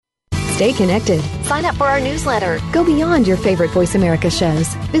Stay connected. Sign up for our newsletter. Go beyond your favorite Voice America shows.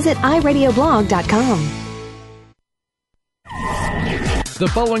 Visit iradioblog.com. The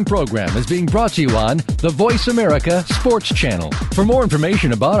following program is being brought to you on the Voice America Sports Channel. For more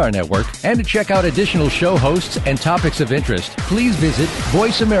information about our network and to check out additional show hosts and topics of interest, please visit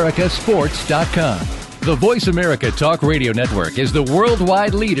voiceamericasports.com. The Voice America Talk Radio Network is the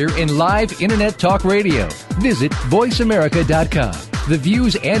worldwide leader in live Internet talk radio. Visit voiceamerica.com. The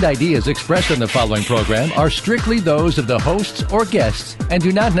views and ideas expressed on the following program are strictly those of the hosts or guests and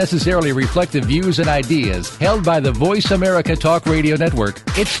do not necessarily reflect the views and ideas held by the Voice America Talk Radio Network,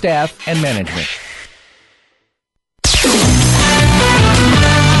 its staff, and management.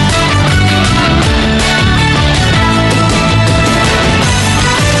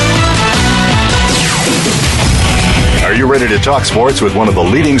 Are you ready to talk sports with one of the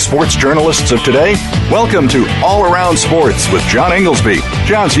leading sports journalists of today? Welcome to All Around Sports with John Ingoldsby.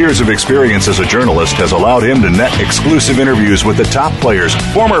 John's years of experience as a journalist has allowed him to net exclusive interviews with the top players,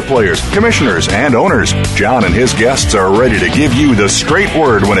 former players, commissioners, and owners. John and his guests are ready to give you the straight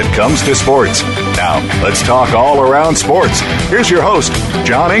word when it comes to sports. Now, let's talk all around sports. Here's your host,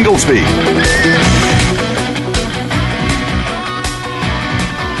 John Ingoldsby.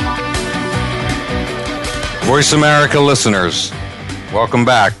 Voice America listeners, welcome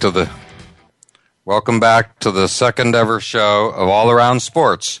back to the second ever show of All Around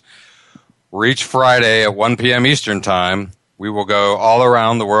Sports, where each Friday at 1 p.m. Eastern Time, we will go all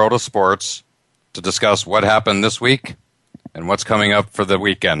around the world of sports to discuss what happened this week and what's coming up for the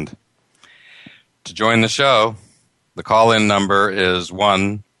weekend. To join the show, the call-in number is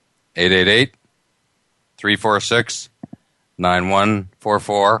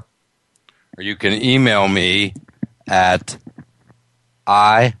 1-888-346-9144. Or you can email me at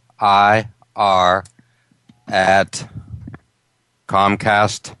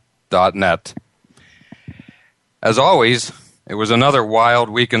iir@comcast.net. As always, it was another wild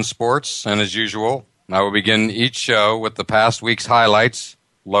week in sports, and as usual, I will begin each show with the past week's highlights,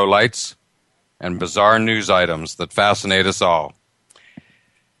 lowlights, and bizarre news items that fascinate us all.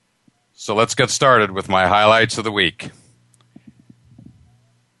 So let's get started with my highlights of the week.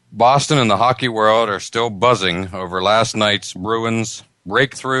 Boston and the hockey world are still buzzing over last night's Bruins'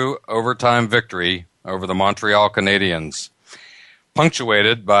 breakthrough overtime victory over the Montreal Canadiens,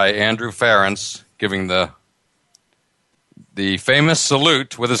 punctuated by Andrew Ference giving the famous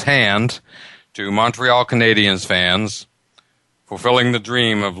salute with his hand to Montreal Canadiens fans, fulfilling the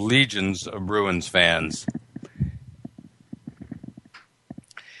dream of legions of Bruins fans.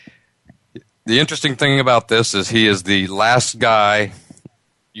 The interesting thing about this is he is the last guy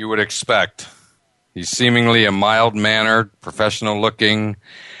you would expect. He's seemingly a mild-mannered, professional-looking,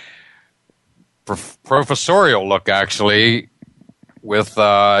 professorial look, actually, with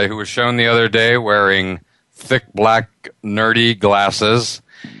who was shown the other day wearing thick black nerdy glasses,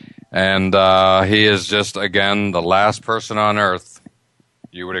 and he is just, again, the last person on earth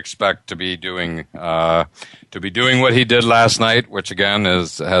you would expect to be doing what he did last night, which again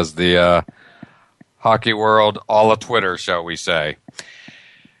has the hockey world all a Twitter, shall we say.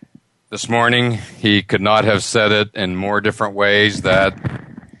 This morning, he could not have said it in more different ways that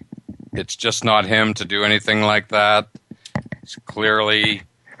it's just not him to do anything like that. It's clearly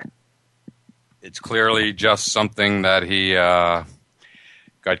just something that he got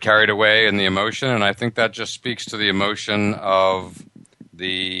carried away in the emotion, and I think that just speaks to the emotion of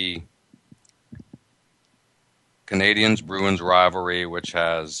the Canadiens-Bruins rivalry, which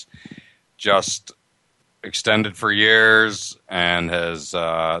has just extended for years, and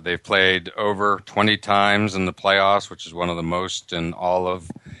they've played over 20 times in the playoffs, which is one of the most in all of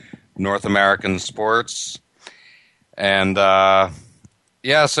North American sports. And so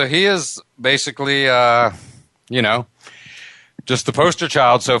he is basically just the poster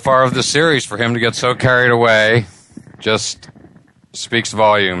child so far of the series. For him to get so carried away just speaks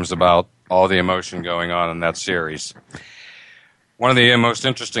volumes about all the emotion going on in that series. One of the most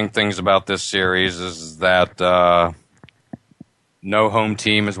interesting things about this series is that no home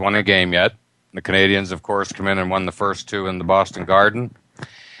team has won a game yet. The Canadiens, of course, come in and won the first two in the Boston Garden.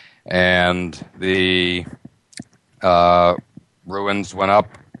 And the Bruins went up,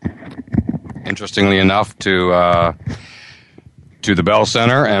 interestingly enough, to the Bell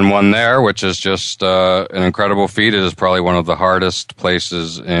Center and won there, which is just an incredible feat. It is probably one of the hardest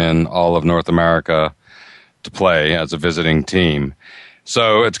places in all of North America to play as a visiting team.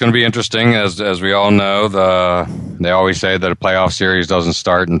 So it's going to be interesting. As we all know, they always say that a playoff series doesn't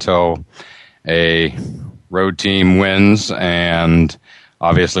start until a road team wins, and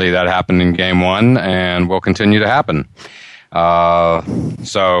obviously that happened in Game 1 and will continue to happen.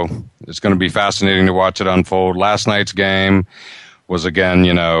 So it's going to be fascinating to watch it unfold. Last night's game was, again,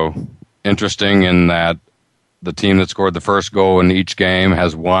 interesting in that the team that scored the first goal in each game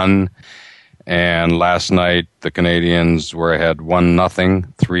has won. And last night, the Canadiens were ahead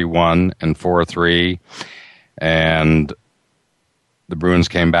 1-0, 3-1, and 4-3. And the Bruins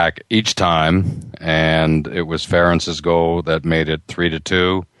came back each time, and it was Ferentz's goal that made it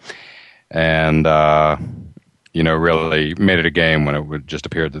 3-2. And, really made it a game when it would just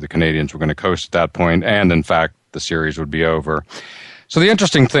appeared that the Canadiens were going to coast at that point, and, in fact, the series would be over. So the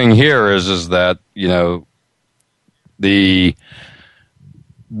interesting thing here is that, the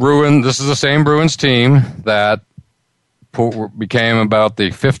Bruins, this is the same Bruins team that became about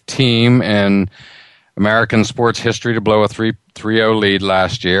the fifth team in American sports history to blow a 3-0 lead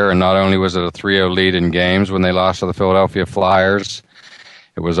last year. And not only was it a 3-0 lead in games when they lost to the Philadelphia Flyers,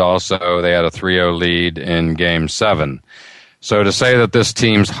 it was also, they had a 3-0 lead in Game 7. So to say that this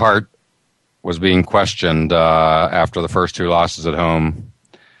team's heart was being questioned after the first two losses at home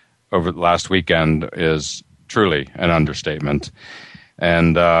over the last weekend is truly an understatement.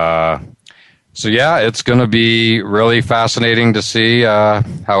 And it's going to be really fascinating to see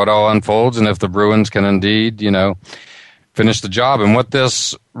how it all unfolds and if the Bruins can indeed, finish the job. And what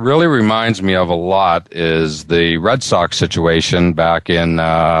this really reminds me of a lot is the Red Sox situation back in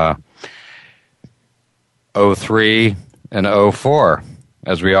 2003 and 2004.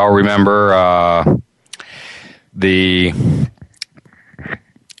 As we all remember, the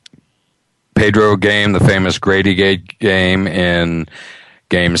Pedro game, the famous Grady Gate game in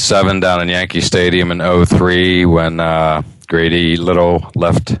Game 7 down in Yankee Stadium in 2003 when Grady Little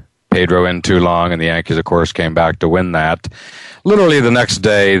left Pedro in too long, and the Yankees, of course, came back to win that. Literally the next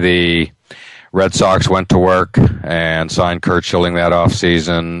day, the Red Sox went to work and signed Curt Schilling that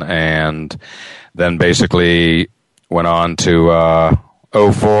offseason, and then basically went on to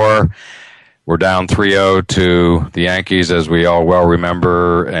 2004. We're down 3-0 to the Yankees, as we all well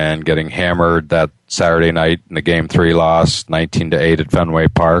remember, and getting hammered that Saturday night in the Game 3 loss, 19-8 at Fenway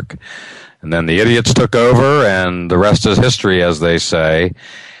Park. And then the idiots took over, and the rest is history, as they say.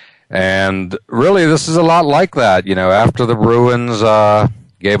 And really, this is a lot like that. After the Bruins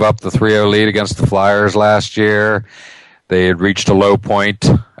gave up the 3-0 lead against the Flyers last year, they had reached a low point,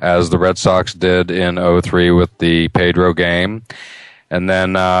 as the Red Sox did in 2003 with the Pedro game. And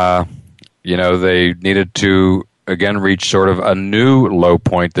then, they needed to, again, reach sort of a new low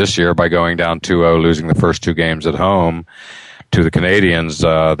point this year by going down 2-0, losing the first two games at home to the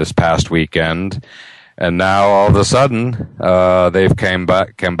Canadiens this past weekend. And now, all of a sudden, they've came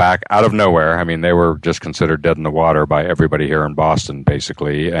back out of nowhere. I mean, they were just considered dead in the water by everybody here in Boston,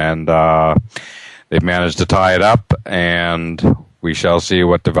 basically. And they've managed to tie it up, and we shall see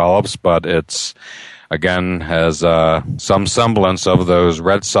what develops. But it's, again, has some semblance of the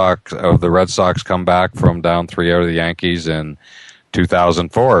Red Sox comeback from down 3-0 to the Yankees in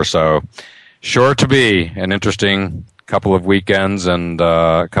 2004. So, sure to be an interesting couple of weekends and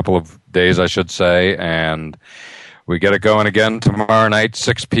a couple of days, I should say, and we get it going again tomorrow night,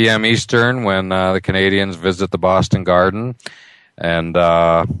 6 p.m. Eastern, when the Canadiens visit the Boston Garden, and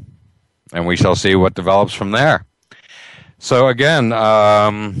we shall see what develops from there. So again,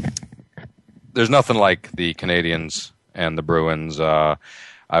 there's nothing like the Canadiens and the Bruins. I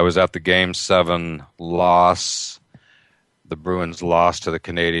was at the Game 7 loss. The Bruins lost to the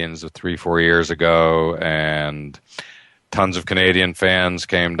Canadiens 3-4 years ago, and tons of Canadian fans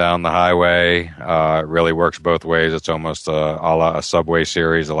came down the highway. It really works both ways. It's almost a la a Subway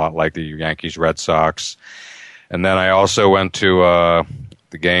Series, a lot like the Yankees-Red Sox. And then I also went to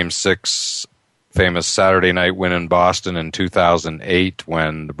the Game 6 famous Saturday night win in Boston in 2008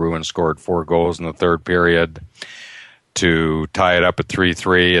 when the Bruins scored 4 goals in the third period to tie it up at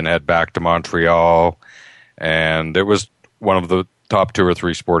 3-3 and head back to Montreal. And it was one of the top 2 or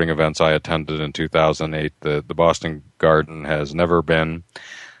 3 sporting events I attended in 2008. The Boston Garden has never been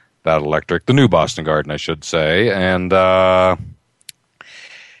that electric. The new Boston Garden, I should say. And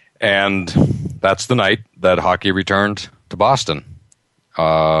that's the night that hockey returned to Boston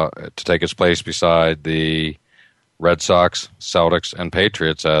to take its place beside the Red Sox, Celtics, and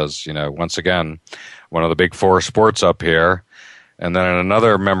Patriots as, once again, one of the big 4 sports up here. And then in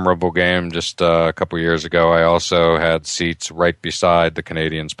another memorable game just a couple years ago, I also had seats right beside the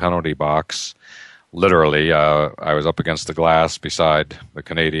Canadiens' penalty box. Literally, I was up against the glass beside the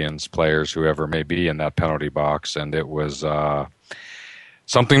Canadiens players, whoever may be in that penalty box, and it was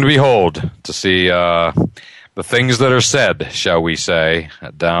something to behold to see the things that are said, shall we say,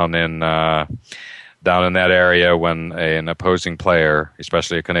 down in that area when an opposing player,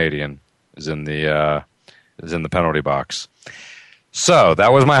 especially a Canadian, is in the penalty box. So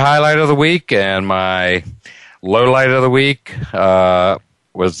that was my highlight of the week, and my low light of the week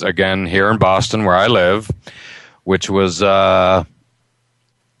was, again, here in Boston where I live, which was also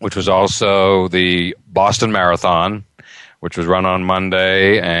the Boston Marathon, which was run on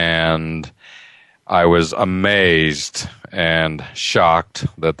Monday, and I was amazed and shocked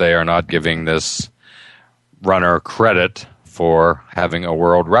that they are not giving this runner credit for having a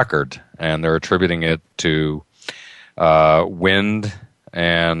world record, and they're attributing it to wind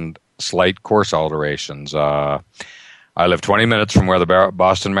and slight course alterations. I live 20 minutes from where the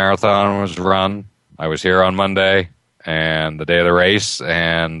Boston Marathon was run. I was here on Monday and the day of the race,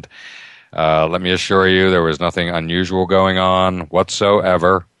 and let me assure you, there was nothing unusual going on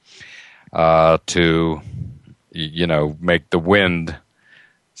whatsoever to, make the wind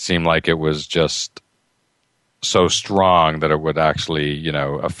seem like it was just so strong that it would actually,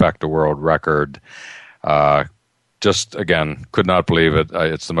 affect a world record. Just, again, could not believe it.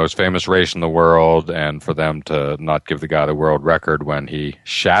 It's the most famous race in the world, and for them to not give the guy the world record when he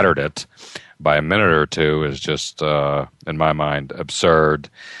shattered it by a minute or two is just, in my mind, absurd.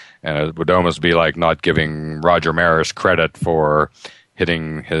 And it would almost be like not giving Roger Maris credit for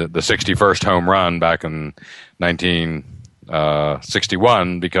hitting the 61st home run back in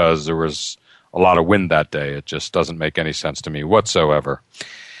 1961 because there was a lot of wind that day. It just doesn't make any sense to me whatsoever.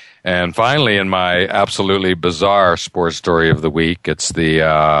 And finally, in my absolutely bizarre sports story of the week, it's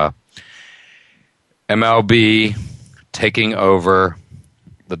the MLB taking over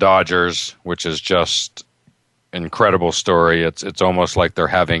the Dodgers, which is just incredible story. It's almost like they're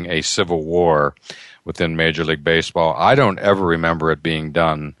having a civil war within Major League Baseball. I don't ever remember it being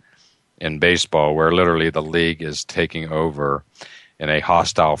done in baseball, where literally the league is taking over in a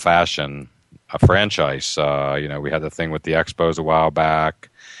hostile fashion a franchise. We had the thing with the Expos a while back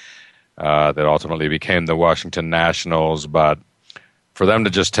that ultimately became the Washington Nationals, but for them to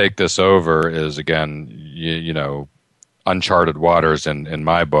just take this over is, again, uncharted waters in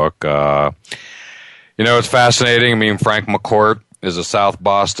my book. It's fascinating. I mean, Frank McCourt is a South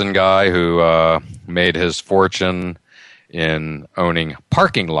Boston guy who made his fortune in owning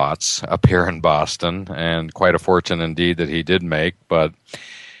parking lots up here in Boston, and quite a fortune indeed that he did make. But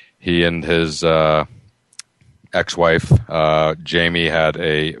he and his ex-wife, Jamie, had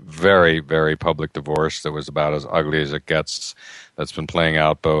a very, very public divorce that was about as ugly as it gets, that's been playing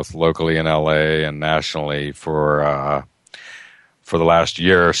out both locally in L.A. and nationally for the last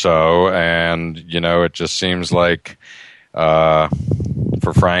year or so. And, it just seems like for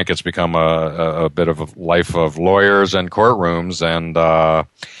Frank, it's become a bit of a life of lawyers and courtrooms. And,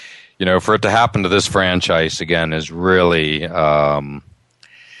 for it to happen to this franchise again is really,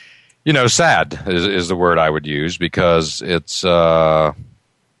 sad is the word I would use, because it's an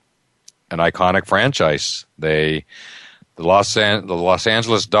iconic franchise. The Los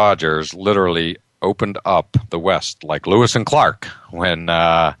Angeles Dodgers literally opened up the West like Lewis and Clark when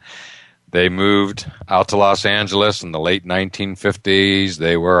they moved out to Los Angeles in the late 1950s.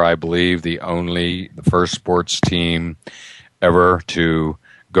 They were, I believe, the first sports team ever to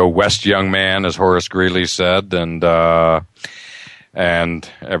go west, young man, as Horace Greeley said, and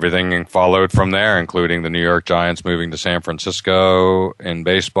everything followed from there, including the New York Giants moving to San Francisco in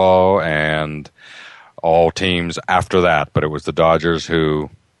baseball and all teams after that. But it was the Dodgers who,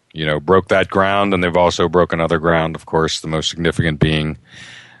 broke that ground, and they've also broken other ground, of course, the most significant being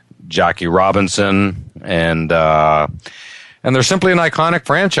Jackie Robinson, and they're simply an iconic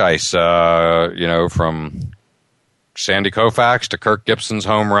franchise, from Sandy Koufax to Kirk Gibson's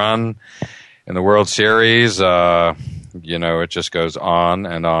home run in the World Series. It just goes on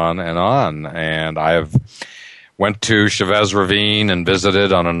and on and on. And I've went to Chavez Ravine and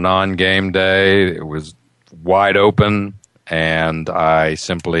visited on a non-game day. It was wide open, and I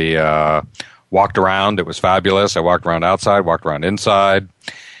simply walked around. It was fabulous. I walked around outside, walked around inside,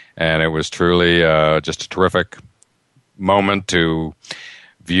 and it was truly just a terrific moment to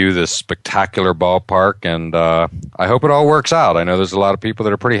view this spectacular ballpark, and I hope it all works out. I know there's a lot of people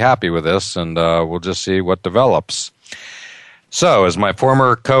that are pretty happy with this, and we'll just see what develops. So, as my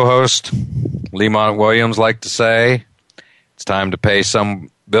former co-host Lemont Williams liked to say, it's time to pay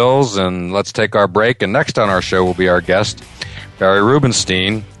some bills, and let's take our break. And next on our show will be our guest, Barry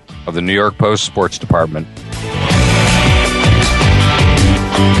Rubenstein of the New York Post Sports Department.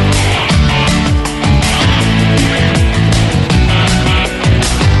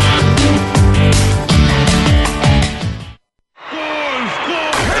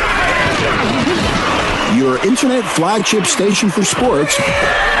 Your internet flagship station for sports.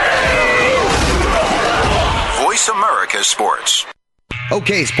 Voice America Sports.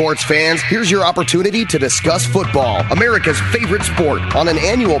 Okay, sports fans, here's your opportunity to discuss football, America's favorite sport. On an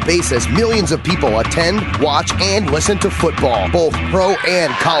annual basis, millions of people attend, watch, and listen to football, both pro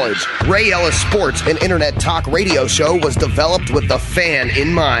and college. Ray Ellis Sports, an internet talk radio show, was developed with the fan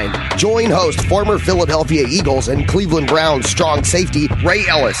in mind. Join host, former Philadelphia Eagles and Cleveland Browns strong safety Ray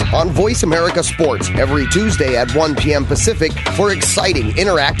Ellis on Voice America Sports every Tuesday at 1 p.m. Pacific for exciting,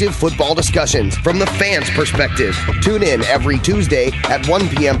 interactive football discussions from the fans' perspective. Tune in every Tuesday at 1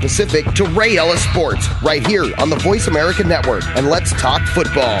 p.m. Pacific to Ray Ellis Sports right here on the Voice America Network, and let's talk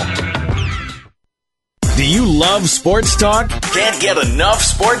football. Do you love sports talk? Can't get enough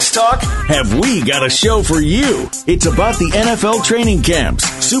sports talk? Have we got a show for you? It's about the NFL training camps,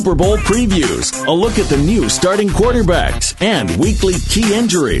 Super Bowl previews, a look at the new starting quarterbacks, and weekly key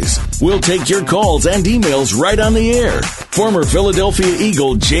injuries. We'll take your calls and emails right on the air. Former Philadelphia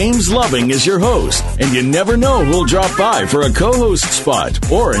Eagle James Loving is your host, and you never know who'll drop by for a co-host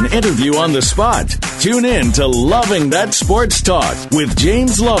spot or an interview on the spot. Tune in to Loving That Sports Talk with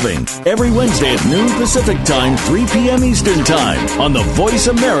James Loving every Wednesday at noon Pacific Time, 3 p.m. Eastern Time on the Voice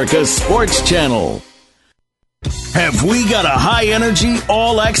America Sports Channel. Have we got a high-energy,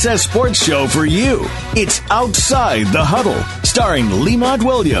 all-access sports show for you? It's Outside the Huddle, starring Lemont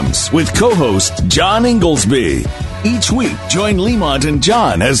Williams with co-host John Ingoldsby. Each week, join Lemont and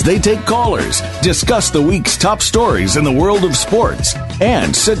John as they take callers, discuss the week's top stories in the world of sports,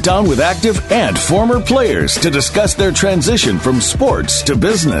 and sit down with active and former players to discuss their transition from sports to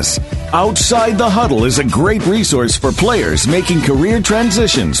business. Outside the Huddle is a great resource for players making career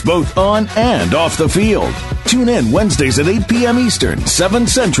transitions both on and off the field. Tune in Wednesdays at 8 p.m. Eastern, 7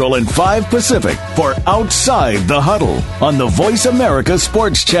 Central, and 5 Pacific for Outside the Huddle on the Voice America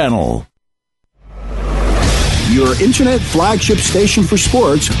Sports Channel. Your internet flagship station for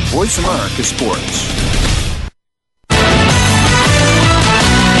sports, Voice America Sports.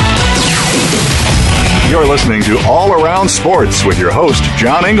 You're listening to All Around Sports with your host,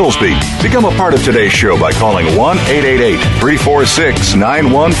 John Ingoldsby. Become a part of today's show by calling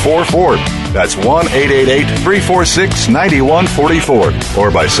 1-888-346-9144. That's 1-888-346-9144.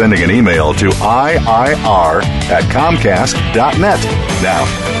 Or by sending an email to iir@comcast.net. Now,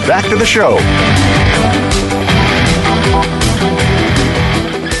 back to the show.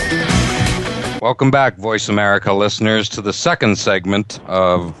 Welcome back, Voice America listeners, to the second segment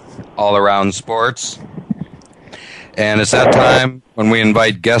of All Around Sports. And it's that time when we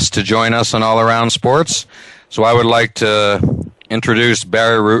invite guests to join us on All Around Sports. So I would like to introduce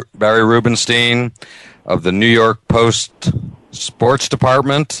Barry Rubenstein of the New York Post Sports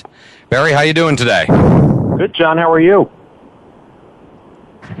Department. Barry, how you doing today? Good, John. How are you?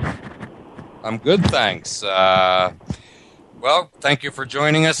 I'm good, thanks. Well, thank you for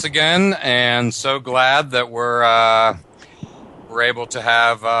joining us again, and so glad that we're able to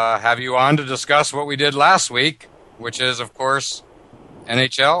have you on to discuss what we did last week, which is, of course,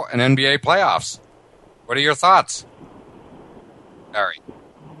 NHL and NBA playoffs. What are your thoughts, Barry?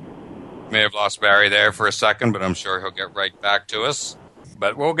 May have lost Barry there for a second, but I'm sure he'll get right back to us.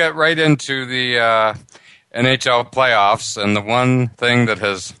 But we'll get right into the NHL playoffs, and the one thing that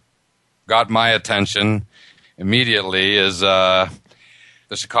has got my attention immediately is the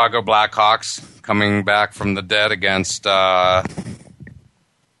Chicago Blackhawks coming back from the dead against the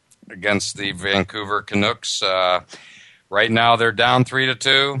Vancouver Canucks. Right now they're down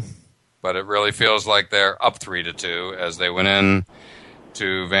 3-2, but it really feels like they're up 3-2 as they went in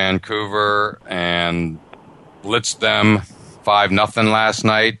to Vancouver and blitzed them 5-0 last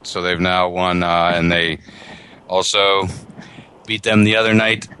night. So they've now won, and they also beat them the other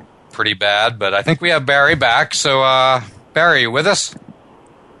night pretty bad, but I think we have Barry back. So, Barry, you with us?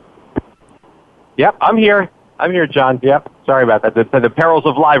 Yep, I'm here. I'm here, John. Yep. Sorry about that. The perils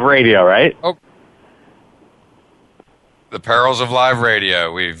of live radio, right? Oh, the perils of live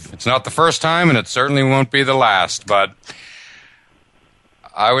radio. It's not the first time, and it certainly won't be the last. But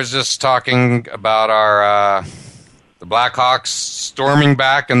I was just talking about the Blackhawks storming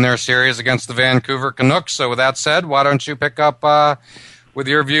back in their series against the Vancouver Canucks. So, with that said, why don't you pick up with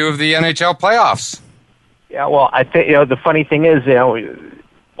your view of the NHL playoffs? Yeah, well, I think the funny thing is,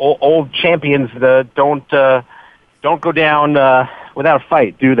 old champions don't go down without a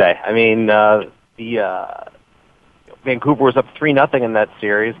fight, do they? I mean, Vancouver was up 3-0 in that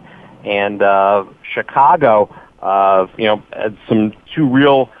series, and Chicago, had two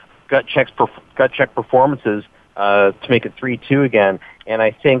real gut check performances to make it 3-2 again. And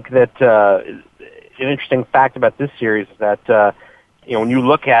I think that an interesting fact about this series is that. When you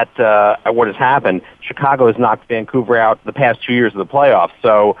look at what has happened, Chicago has knocked Vancouver out the past 2 years of the playoffs.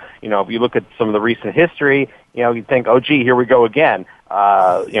 So, if you look at some of the recent history, you'd think, oh, gee, here we go again.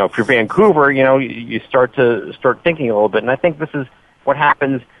 if you're Vancouver, you start thinking a little bit. And I think this is what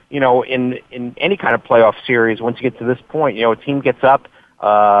happens, in any kind of playoff series. Once you get to this point, a team gets up,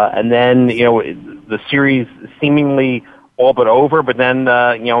 and then, the series seemingly all but over, but then,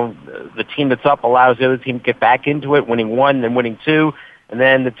 the team that's up allows the other team to get back into it, winning one, then winning two. And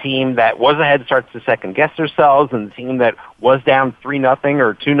then the team that was ahead starts to second guess themselves, and the team that was down 3-0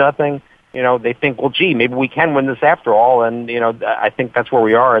 or 2-0, they think, well, gee, maybe we can win this after all. And, I think that's where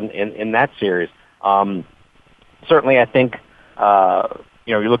we are in that series. Certainly, I think,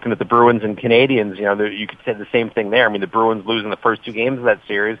 you're looking at the Bruins and Canadians, you could say the same thing there. I mean, the Bruins losing the first two games of that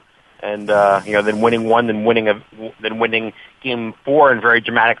series, and, then winning one, then winning game 4 in very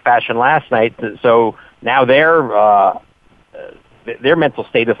dramatic fashion last night. So now their mental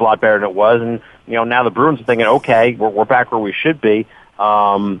state is a lot better than it was, and now the Bruins are thinking, okay, we're back where we should be.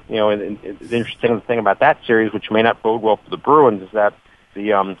 And the interesting thing about that series, which may not bode well for the Bruins, is that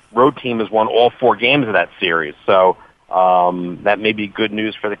the road team has won all 4 games of that series. So that may be good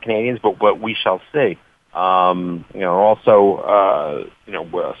news for the Canadians, but we shall see. Also,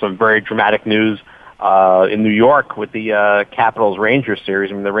 some very dramatic news in New York with the Capitals-Rangers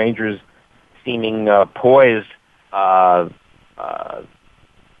series. I mean, the Rangers seeming poised 2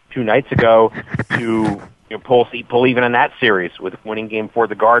 nights ago to pull even in that series with winning Game 4 at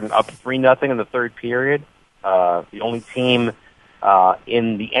the Garden, up 3-0 in the third period. The only team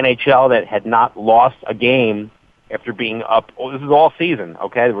in the NHL that had not lost a game after being up. Oh, this is all season.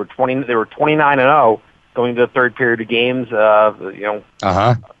 Okay, they were 29-0 going to the third period of games. Where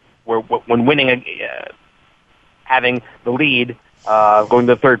when winning, having the lead going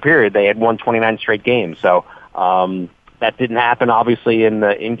to the third period, they had won 29 straight games. So. That didn't happen, obviously, in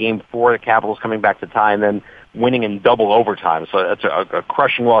Game 4. The Capitals coming back to tie and then winning in double overtime. So that's a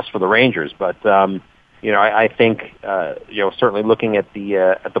crushing loss for the Rangers. But I think certainly looking at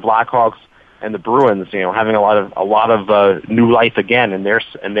the Blackhawks and the Bruins, having a lot of new life again in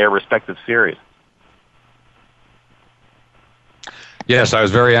their respective series. Yes, I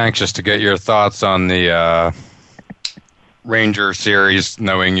was very anxious to get your thoughts on the Ranger series,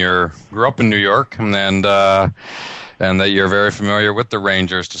 knowing you grew up in New York and that you're very familiar with the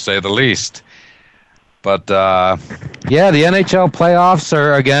Rangers, to say the least. But, the NHL playoffs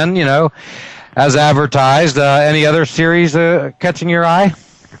are, again, as advertised. Any other series catching your eye?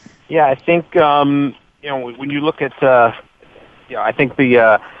 Yeah, I think, when you look at, I think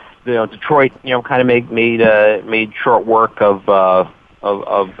the Detroit, kind of made short work of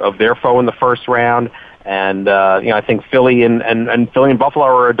their foe in the first round. And, I think Philly and Philly and Buffalo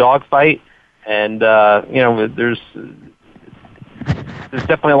are a dogfight. And, there's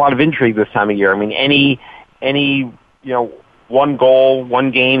definitely a lot of intrigue this time of year. I mean, any one goal,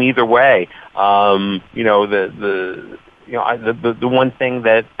 one game, either way. The one thing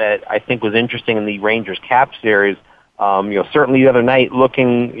that I think was interesting in the Rangers Cap series, certainly the other night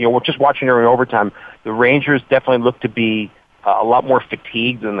looking, we're just watching during overtime, the Rangers definitely looked to be a lot more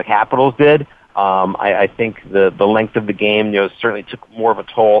fatigued than the Capitals did. I think the length of the game, certainly took more of a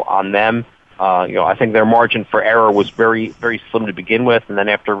toll on them. I think their margin for error was very, very slim to begin with, and then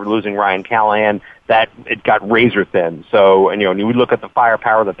after losing Ryan Callahan, that it got razor thin. So, and when you look at the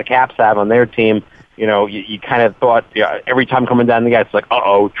firepower that the Caps have on their team, you kind of thought, every time coming down the ice, it's like,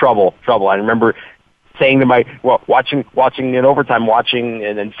 trouble. I remember saying to watching in overtime,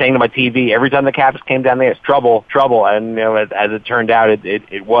 and saying to my TV every time the Caps came down the ice, trouble. And as it turned out,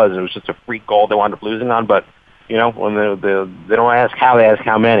 it was just a freak goal they wound up losing on, but. When they don't ask how, they ask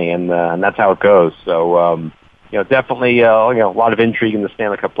how many, and that's how it goes. So, definitely, a lot of intrigue in the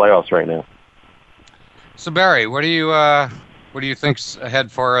Stanley Cup playoffs right now. So, Barry, what do you think's ahead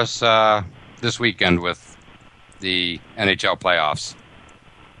for us this weekend with the NHL playoffs?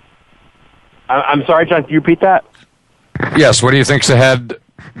 I'm sorry, John. Can you repeat that? Yes. What do you think's ahead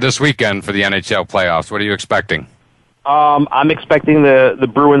this weekend for the NHL playoffs? What are you expecting? I'm expecting the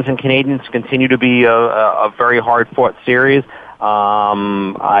Bruins and Canadians to continue to be a very hard-fought series.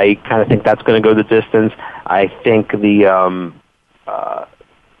 I kind of think that's going to go the distance. I think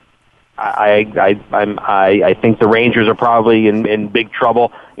I think the Rangers are probably in big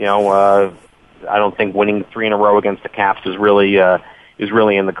trouble. I don't think winning 3 in a row against the Caps is really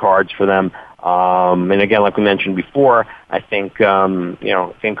in the cards for them. And again, like we mentioned before, I think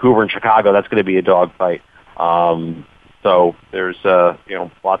Vancouver and Chicago, that's going to be a dogfight. So there's a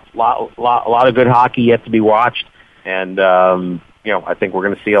lot of good hockey yet to be watched, and I think we're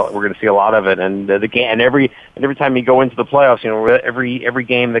going to see a lot of it. And the game, and every time you go into the playoffs, every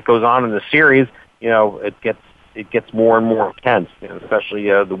game that goes on in the series, it gets more and more intense, especially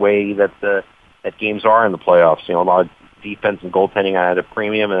the way that games are in the playoffs. A lot of defense and goaltending at a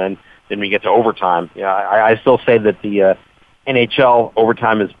premium, and then we get to overtime. I still say that the NHL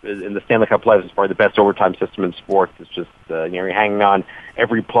overtime is in the Stanley Cup playoffs is probably the best overtime system in sports. It's just you're hanging on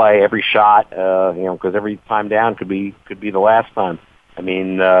every play, every shot, because every time down could be the last time. I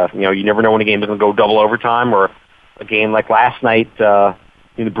mean, you never know when a game is going to go double overtime, or a game like last night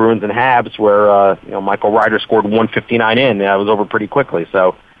in the Bruins and Habs, where Michael Ryder scored 1:59 in, and it was over pretty quickly.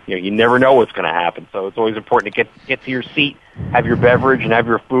 So you never know what's going to happen. So it's always important to get to your seat, have your beverage, and have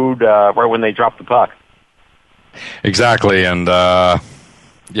your food right when they drop the puck. Exactly, and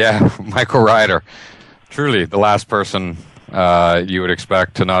Michael Ryder, truly the last person you would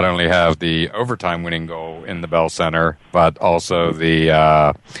expect to not only have the overtime winning goal in the Bell Center, but also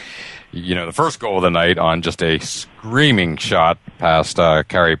the first goal of the night on just a screaming shot past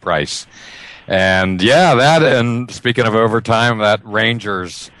Carey Price. And that, and speaking of overtime, that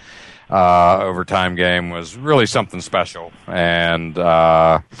Rangers overtime game was really something special, and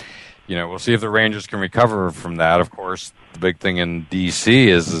we'll see if the Rangers can recover from that. Of course, the big thing in D.C.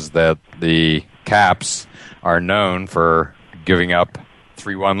 is that the Caps are known for giving up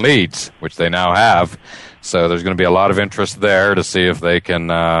 3-1 leads, which they now have. So there's going to be a lot of interest there to see if they can,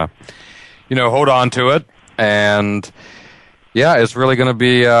 hold on to it. And, it's really going to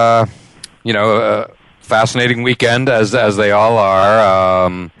be, a fascinating weekend, as they all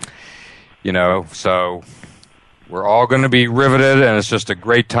are. So we're all going to be riveted, and it's just a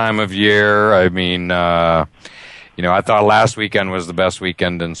great time of year. I mean, I thought last weekend was the best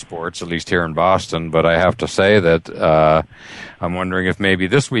weekend in sports, at least here in Boston, but I have to say that I'm wondering if maybe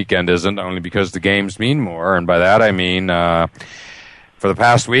this weekend isn't, only because the games mean more. And by that I mean, for the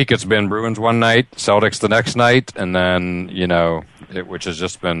past week, it's been Bruins one night, Celtics the next night, and then, which has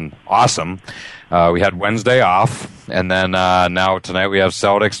just been awesome. We had Wednesday off, and then now tonight we have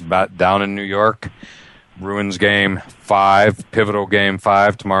Celtics down in New York. Bruins game 5, pivotal game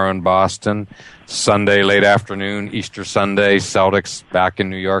 5 tomorrow in Boston. Sunday late afternoon, Easter Sunday, Celtics back in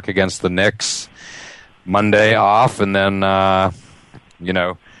New York against the Knicks. Monday off, and then,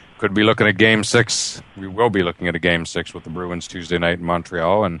 could be looking at Game 6. We will be looking at a Game 6 with the Bruins Tuesday night in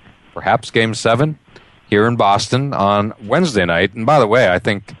Montreal, and perhaps Game 7 here in Boston on Wednesday night. And by the way, I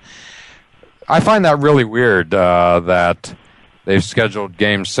find that really weird that they've scheduled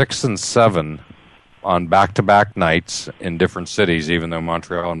Game 6 and 7 on back-to-back nights in different cities, even though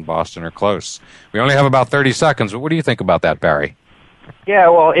Montreal and Boston are close. We only have about 30 seconds, but what do you think about that, Barry? Yeah,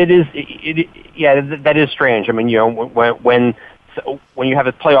 well, it is. That is strange. I mean, when you have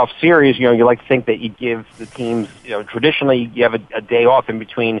a playoff series, you like to think that you give the teams, traditionally you have a day off in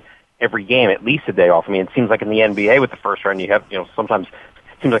between every game, at least a day off. I mean, it seems like in the NBA with the first round, you have, sometimes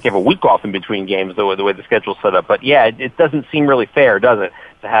it seems like you have a week off in between games, the way the schedule's set up. But it doesn't seem really fair, does it,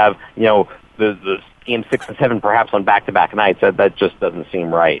 to have, the Game 6 and 7 perhaps on back-to-back nights? That just doesn't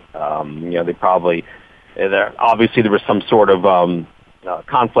seem right. They probably, obviously there was some sort of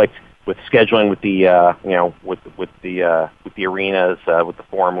conflict with scheduling with the with the arenas, with the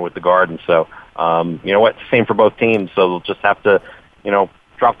Forum, and with the Garden. So it's the same for both teams. So they'll just have to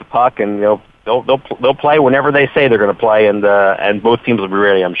drop the puck, and they'll play whenever they say they're going to play, and both teams will be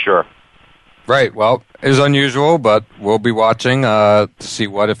ready, I'm sure. Right. Well, it is unusual, but we'll be watching to see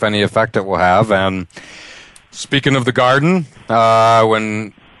what, if any, effect it will have. And speaking of the Garden,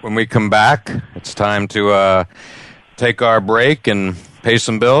 when we come back, it's time to take our break and pay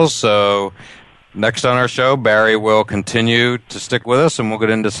some bills. So next on our show, Barry will continue to stick with us, and we'll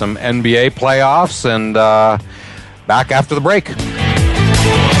get into some NBA playoffs, and back after the break.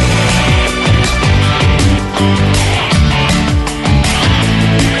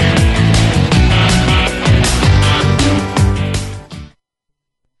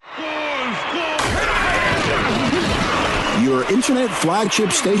 Your internet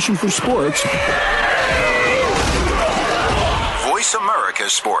flagship station for sports. Voice America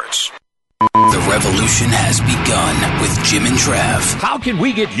Sports. The revolution has begun with Jim and Trav. How can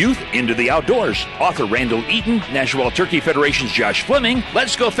we get youth into the outdoors? Author Randall Eaton, National Wild Turkey Federation's Josh Fleming,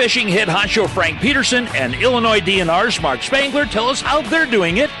 Let's Go Fishing head honcho Frank Peterson, and Illinois DNR's Mark Spangler tell us how they're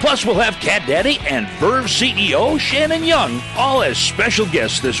doing it. Plus, we'll have Cat Daddy and Verve CEO Shannon Young, all as special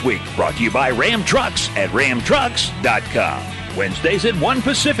guests this week. Brought to you by Ram Trucks at ramtrucks.com. Wednesdays at 1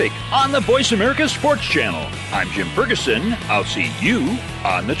 Pacific on the Voice America Sports Channel. I'm Jim Ferguson. I'll see you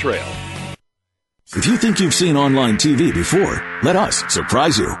on the trail. If you think you've seen online TV before, let us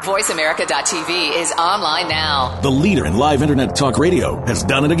surprise you. VoiceAmerica.tv is online now. The leader in live Internet talk radio has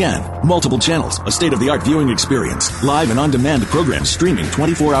done it again. Multiple channels, a state-of-the-art viewing experience, live and on-demand programs streaming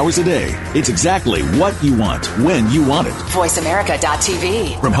 24 hours a day. It's exactly what you want, when you want it.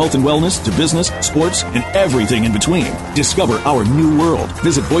 VoiceAmerica.tv. From health and wellness to business, sports, and everything in between. Discover our new world.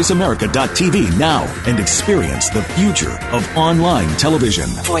 Visit VoiceAmerica.tv now and experience the future of online television.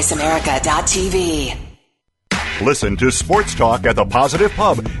 VoiceAmerica.tv. Listen to Sports Talk at the Positive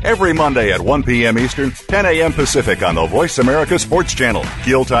Pub every Monday at 1 p.m. Eastern, 10 a.m. Pacific on the Voice America Sports Channel.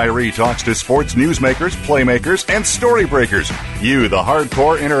 Gil Tyree talks to sports newsmakers, playmakers, and story breakers. You, the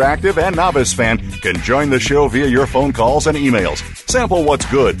hardcore, interactive, and novice fan, can join the show via your phone calls and emails. Sample what's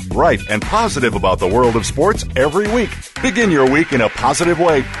good, right, and positive about the world of sports every week. Begin your week in a positive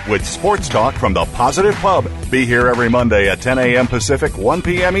way with Sports Talk from the Positive Pub. Be here every Monday at 10 a.m. Pacific, 1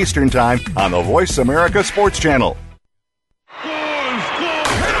 p.m. Eastern Time on the Voice America Sports Channel.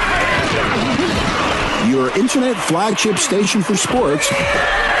 Your internet flagship station for sports.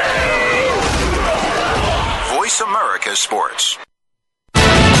 Voice America Sports.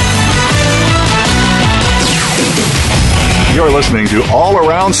 You're listening to All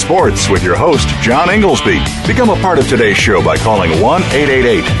Around Sports with your host, John Ingoldsby. Become a part of today's show by calling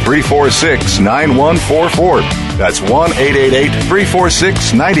 1-888-346-9144. That's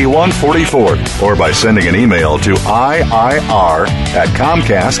 1-888-346-9144. Or by sending an email to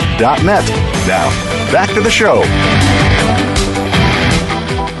iir@comcast.net. Now, back to the show.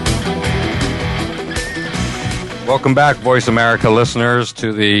 Welcome back, Voice America listeners,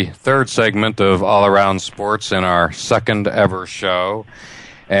 to the third segment of All Around Sports in our second ever show.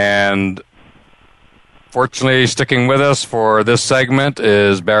 And fortunately, sticking with us for this segment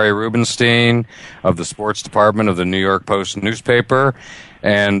is Barry Rubenstein of the sports department of the New York Post newspaper.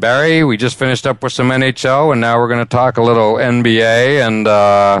 And Barry, we just finished up with some NHL, and now we're going to talk a little NBA. And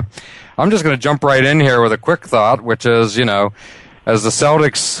I'm just going to jump right in here with a quick thought, which is, you know, as the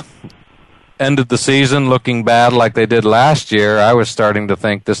Celtics ended the season looking bad like they did last year, I was starting to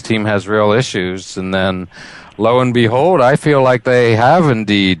think this team has real issues. And then, lo and behold, I feel like they have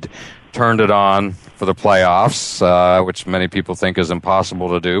indeed turned it on for the playoffs, which many people think is impossible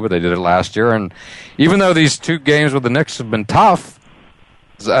to do, but they did it last year. And even though these two games with the Knicks have been tough,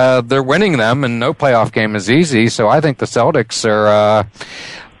 they're winning them, and no playoff game is easy. So I think the Celtics are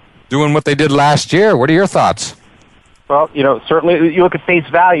doing what they did last year. What are your thoughts? Well, you know, certainly you look at face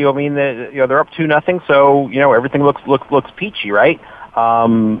value. I mean, they're up 2-0, so you know everything looks peachy, right? I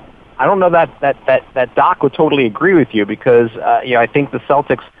don't know that Doc would totally agree with you because you know I think the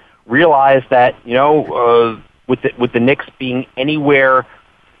Celtics realize that with the Knicks being anywhere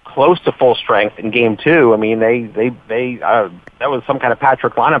close to full strength in Game 2, I mean they that was some kind of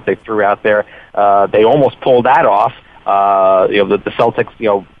Patrick lineup they threw out there. They almost pulled that off. The Celtics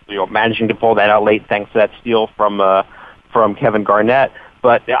managing to pull that out late thanks to that steal from Kevin Garnett.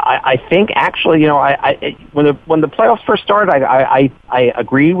 But I think actually, when the playoffs first started, I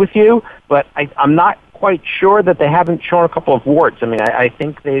agree with you, but I'm not quite sure that they haven't shown a couple of warts. I mean, I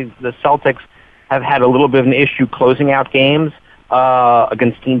think the Celtics have had a little bit of an issue closing out games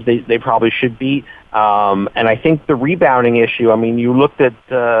against teams they probably should beat. And I think the rebounding issue, I mean, you looked at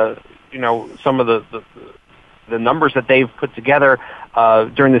some of the numbers that they've put together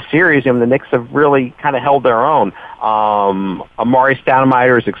during the series, and the Knicks have really kind of held their own. Amari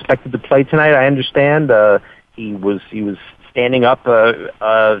Stoudemire is expected to play tonight. I understand he was standing up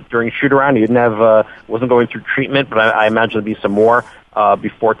during shoot around. He wasn't going through treatment, but I imagine there'll be some more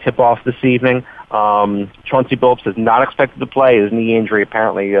before tip off this evening. Chauncey Billups is not expected to play. His knee injury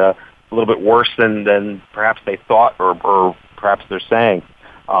apparently a little bit worse than perhaps they thought, or perhaps they're saying.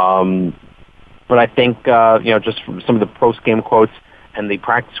 But I think, just from some of the post-game quotes and the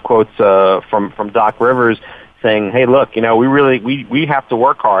practice quotes from Doc Rivers saying, hey, look, we have to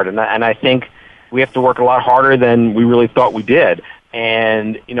work hard. And I think we have to work a lot harder than we really thought we did.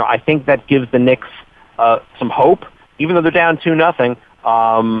 And, I think that gives the Knicks some hope, even though they're down 2-0.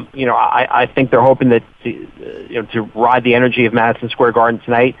 I think they're hoping that to ride the energy of Madison Square Garden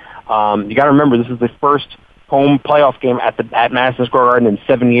tonight. You got to remember, this is the first home playoff game at Madison Square Garden in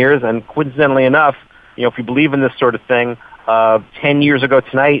 7 years, and coincidentally enough, if you believe in this sort of thing, 10 years ago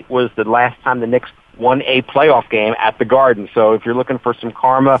tonight was the last time the Knicks won a playoff game at the Garden. So if you're looking for some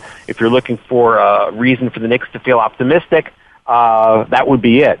karma, if you're looking for a reason for the Knicks to feel optimistic, that would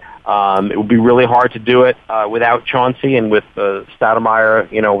be it. It would be really hard to do it without Chauncey, and with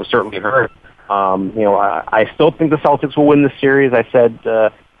Stoudemire, was certainly hurt. I still think the Celtics will win the series. I said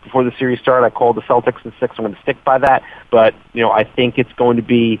before the series started, I called the Celtics in 6. I'm going to stick by that. But, I think it's going to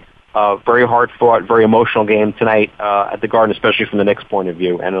be very hard-fought, very emotional game tonight at the Garden, especially from the Knicks' point of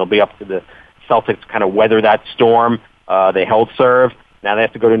view. And it'll be up to the Celtics to kind of weather that storm. They held serve. Now they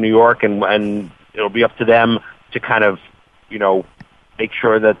have to go to New York, and it'll be up to them to kind of, make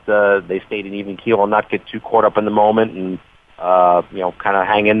sure that they stayed an even keel and not get too caught up in the moment, and kind of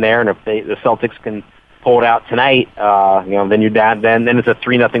hang in there. And if the Celtics can pull it out tonight, then you're down. Then it's a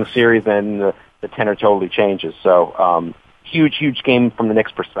 3-0 series, and the tenor totally changes. So huge game from the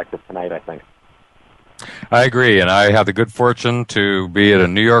Knicks' perspective tonight, I think. I agree, and I had the good fortune to be at a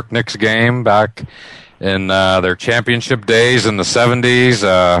New York Knicks game back in their championship days in the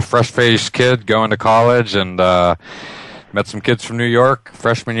 70s. Fresh-faced kid going to college, and met some kids from New York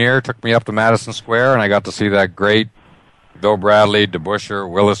freshman year, took me up to Madison Square, and I got to see that great Bill Bradley,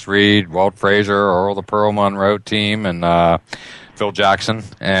 DeBusschere, Willis Reed, Walt Frazier, Earl the Pearl Monroe team, and Phil Jackson.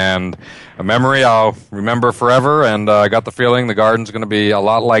 And a memory I'll remember forever, and I got the feeling the Garden's going to be a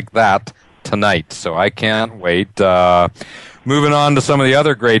lot like that tonight, so I can't wait. Moving on to some of the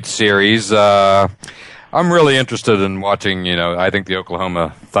other great series, I'm really interested in watching, I think the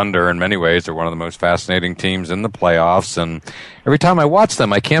Oklahoma Thunder in many ways are one of the most fascinating teams in the playoffs, and every time I watch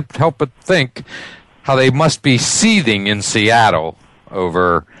them, I can't help but think how they must be seething in Seattle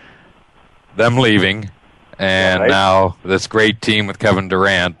over them leaving, and now this great team with Kevin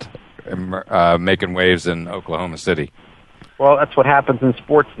Durant making waves in Oklahoma City. Well, that's what happens in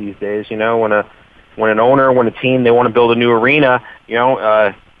sports these days. When an owner, when a team, they want to build a new arena,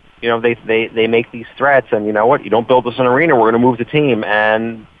 they make these threats, and you know what? You don't build us an arena, we're going to move the team.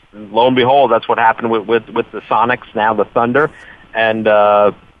 And lo and behold, that's what happened with the Sonics, now the Thunder. And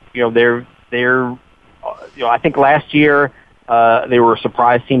they're I think last year they were a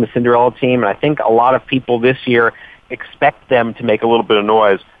surprise team, a Cinderella team, and I think a lot of people this year expect them to make a little bit of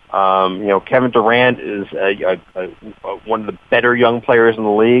noise. Kevin Durant is one of the better young players in the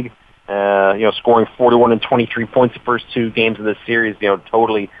league. Scoring 41 and 23 points the first two games of this series.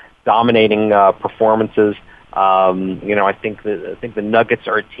 Totally dominating performances. I think the Nuggets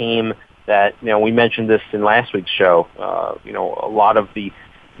are a team that we mentioned this in last week's show. A lot of the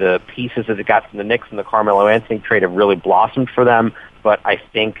pieces that they got from the Knicks and the Carmelo Anthony trade have really blossomed for them. But I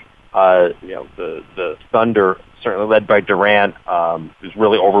think the Thunder, certainly led by Durant, is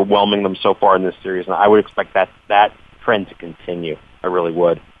really overwhelming them so far in this series, and I would expect that trend to continue. I really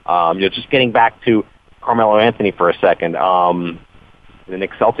would. Just getting back to Carmelo Anthony for a second, the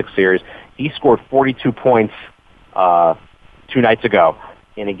Knicks Celtics series, he scored 42 points 2 nights ago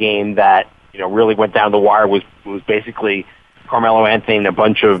in a game that really went down the wire. Was basically Carmelo Anthony and a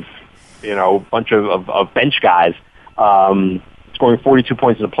bunch of bench guys scoring 42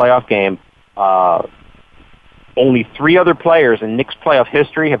 points in a playoff game. Only 3 other players in Knicks playoff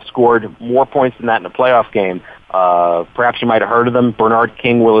history have scored more points than that in a playoff game. Perhaps you might have heard of them: Bernard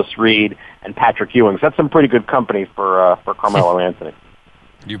King, Willis Reed, and Patrick Ewing. So that's some pretty good company for Carmelo Anthony.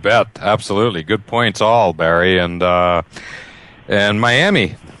 You bet, absolutely. Good points, all, Barry, and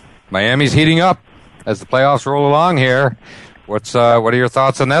Miami's heating up as the playoffs roll along here. What are your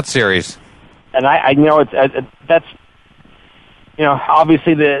thoughts on that series? And that's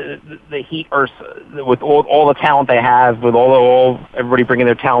obviously the Heat are, with all the talent they have, with all everybody bringing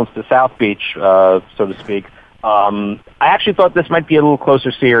their talents to South Beach, so to speak. I actually thought this might be a little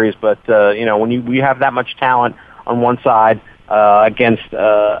closer series, but when you have that much talent on one side against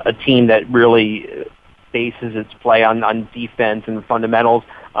a team that really bases its play on defense and fundamentals,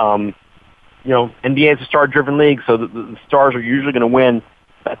 NBA is a star-driven league, so the stars are usually going to win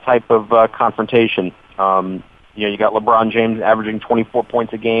that type of confrontation. You got LeBron James averaging 24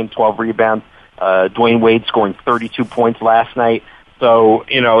 points a game, 12 rebounds. Dwayne Wade scoring 32 points last night. So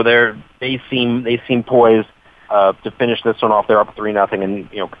they seem poised to finish this one off. They're up 3-0, and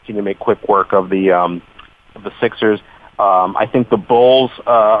continue to make quick work of the Sixers. I think the Bulls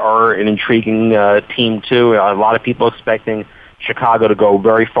are an intriguing team too. A lot of people expecting Chicago to go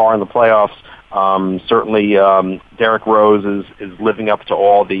very far in the playoffs. Certainly, Derrick Rose is living up to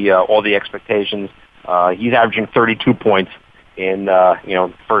all the expectations. He's averaging 32 points in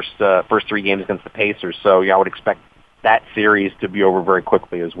first 3 games against the Pacers. So I would expect that series to be over very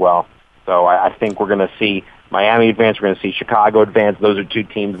quickly as well. So I think we're going to see Miami advance. We're going to see Chicago advance. Those are 2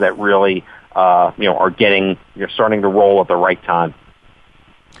 teams that really are starting to roll at the right time.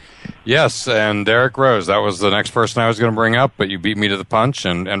 Yes, and Derrick Rose, that was the next person I was going to bring up, but you beat me to the punch,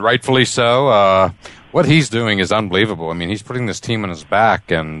 and rightfully so. What he's doing is unbelievable. I mean, he's putting this team on his back,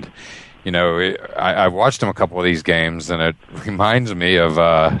 and I've watched him a couple of these games, and it reminds me of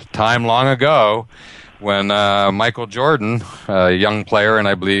time long ago when Michael Jordan, a young player, and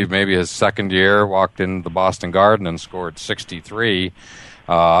I believe maybe his second year, walked into the Boston Garden and scored 63.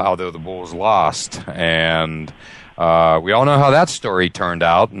 although the Bulls lost. And we all know how that story turned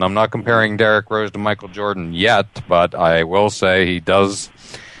out, and I'm not comparing Derrick Rose to Michael Jordan yet, but I will say he does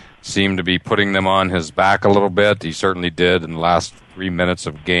seem to be putting them on his back a little bit. He certainly did in the last 3 minutes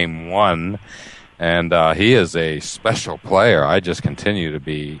of Game 1. And he is a special player. I just continue to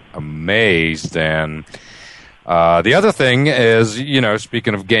be amazed. And the other thing is,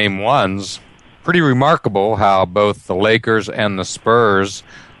 speaking of Game 1s, pretty remarkable how both the Lakers and the Spurs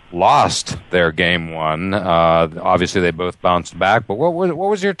lost their Game 1. Obviously, they both bounced back. But what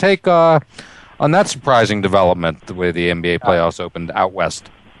was your take on that surprising development, the way the NBA playoffs opened out west?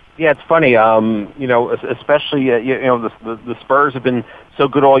 Yeah, it's funny. Especially the Spurs have been so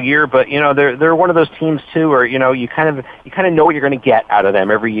good all year, but they're one of those teams too, where you kind of know what you're going to get out of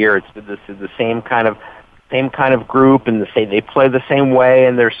them every year. It's the same kind of group, and they play the same way,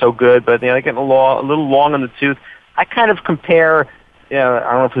 and they're so good, but they get a little long on the tooth. I kind of compare. I don't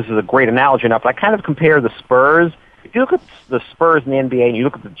know if this is a great analogy or not, but I kind of compare the Spurs. If you look at the Spurs in the NBA and you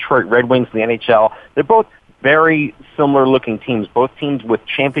look at the Detroit Red Wings in the NHL, they're both very similar-looking teams. Both teams with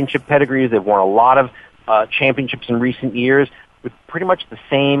championship pedigrees. They've won a lot of championships in recent years with pretty much the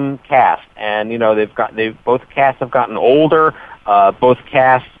same cast. And both casts have gotten older. Both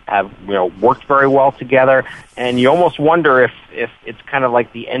casts have worked very well together. And you almost wonder if it's kind of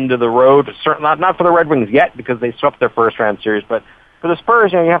like the end of the road. Certainly not for the Red Wings yet, because they swept their first-round series. But for the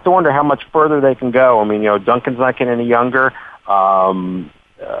Spurs, you have to wonder how much further they can go. I mean, Duncan's not getting any younger.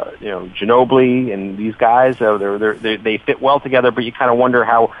 Ginobili and these guys, they fit well together, but you kind of wonder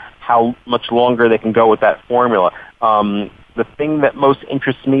how much longer they can go with that formula. The thing that most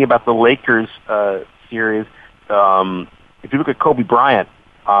interests me about the Lakers series, if you look at Kobe Bryant,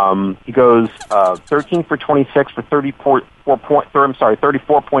 he goes 13 for 26 for 34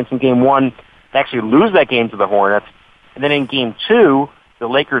 points in Game 1. They actually lose that game to the Hornets, and then in Game 2, the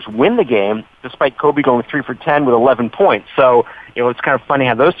Lakers win the game, despite Kobe going 3 for 10 with 11 points. So, it's kind of funny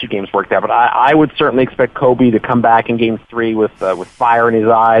how those two games worked out. But I would certainly expect Kobe to come back in Game 3 with fire in his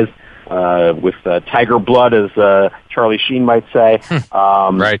eyes, with tiger blood, as Charlie Sheen might say.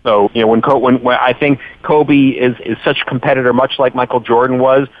 Right. So, when I think Kobe is such a competitor, much like Michael Jordan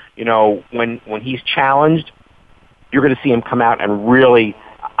was. When he's challenged, you're going to see him come out and really.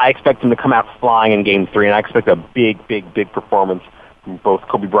 I expect him to come out flying in Game 3, and I expect a big performance from both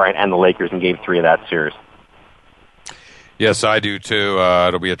Kobe Bryant and the Lakers in Game 3 of that series. Yes, I do too.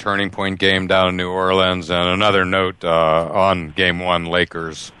 It'll be a turning point game down in New Orleans. And another note on Game 1,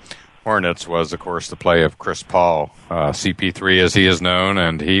 Lakers Hornets, was, of course, the play of Chris Paul, CP3 as he is known,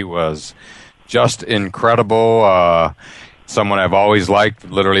 and he was just incredible. Someone I've always liked,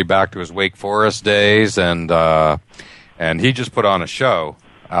 literally back to his Wake Forest days, and he just put on a show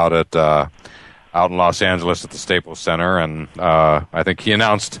out in Los Angeles at the Staples Center, and I think he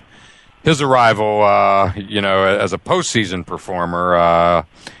announced his arrival, as a postseason performer.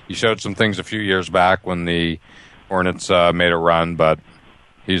 He showed some things a few years back when the Hornets made a run, but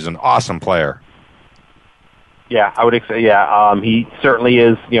he's an awesome player. Yeah, I would say, he certainly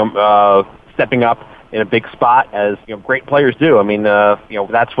is, stepping up in a big spot, as, great players do. I mean,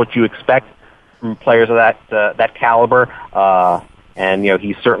 that's what you expect from players of that caliber. And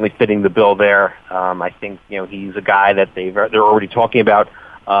he's certainly fitting the bill there. I think he's a guy that they're already talking about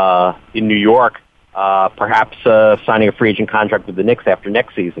in New York, perhaps signing a free agent contract with the Knicks after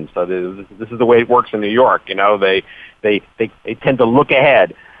next season. So this is the way it works in New York. They tend to look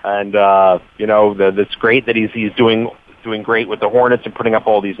ahead, and that's great that he's doing great with the Hornets and putting up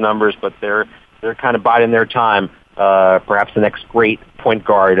all these numbers. But they're kind of biding their time. Perhaps the next great point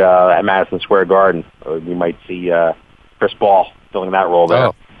guard at Madison Square Garden. We might see Chris Paul filling that role there.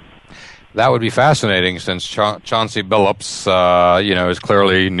 Oh, that would be fascinating, since Chauncey Billups, is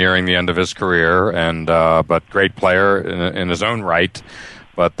clearly nearing the end of his career, and but great player in his own right.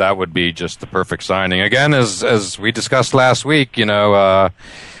 But that would be just the perfect signing. Again, as we discussed last week, before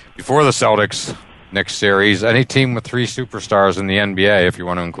the Celtics next series, any team with 3 superstars in the NBA, if you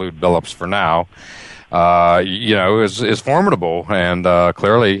want to include Billups for now, is formidable. And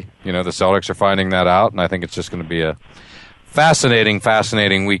clearly, the Celtics are finding that out, and I think it's just going to be a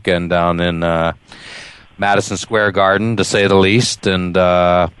fascinating weekend down in Madison Square Garden, to say the least, and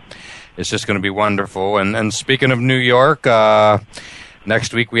it's just going to be wonderful. And speaking of New York,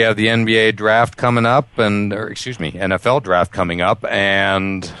 next week we have the NBA draft coming up, NFL draft coming up,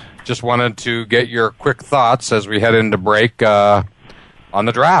 and just wanted to get your quick thoughts as we head into break on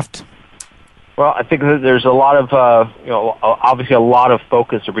the draft. Well, I think that there's a lot of, obviously a lot of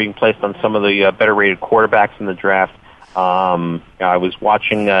focus are being placed on some of the better rated quarterbacks in the draft. I was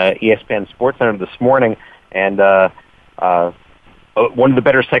watching ESPN SportsCenter this morning, and one of the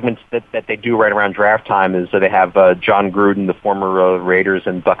better segments that they do right around draft time is that they have John Gruden, the former Raiders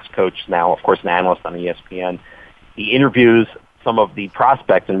and Bucks coach, now of course an analyst on ESPN. He interviews some of the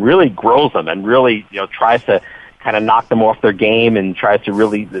prospects and really grills them and really tries to kind of knock them off their game and tries to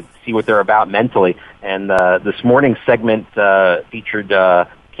really see what they're about mentally. And this morning's segment featured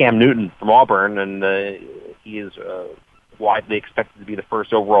Cam Newton from Auburn, and he is widely expected to be the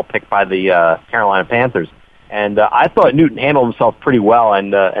first overall pick by the Carolina Panthers. And I thought Newton handled himself pretty well,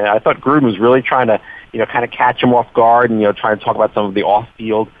 and I thought Gruden was really trying to kind of catch him off guard and trying to talk about some of the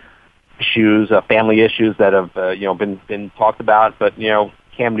off-field issues, family issues that have been talked about. But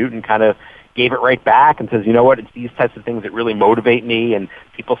Cam Newton kind of gave it right back and says, you know what, it's these types of things that really motivate me. And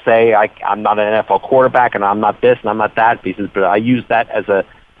people say I'm not an NFL quarterback and I'm not this and I'm not that. He says, but I use that as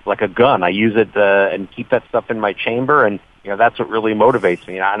like a gun. I use it and keep that stuff in my chamber, and that's what really motivates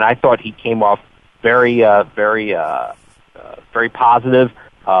me. And I thought he came off very positive,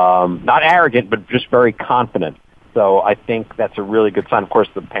 not arrogant, but just very confident. So I think that's a really good sign. Of course,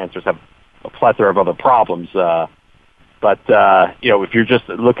 the Panthers have a plethora of other problems. But if you're just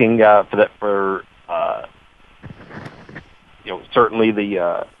looking for certainly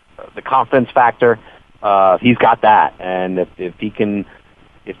the confidence factor, he's got that, and if he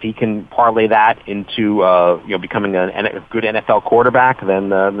can parlay that into becoming a good NFL quarterback, then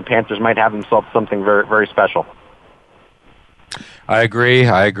the Panthers might have themselves something very, very special. I agree,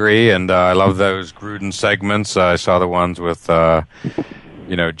 and I love those Gruden segments. I saw the ones with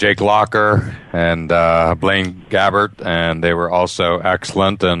Jake Locker and Blaine Gabbert, and they were also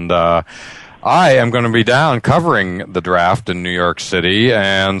excellent. And I am going to be down covering the draft in New York City,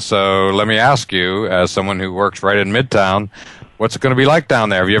 and so let me ask you, as someone who works right in Midtown, what's it going to be like down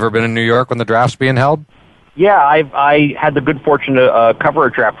there? Have you ever been in New York when the draft's being held? Yeah, I had the good fortune to cover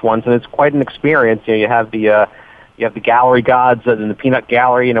a draft once, and it's quite an experience. You have the gallery gods in the peanut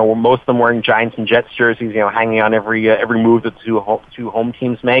gallery. Most of them wearing Giants and Jets jerseys. Hanging on every move that two home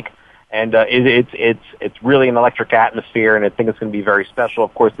teams make, and it's really an electric atmosphere, and I think it's going to be very special.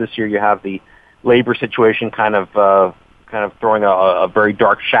 Of course, this year you have the labor situation kind of throwing a very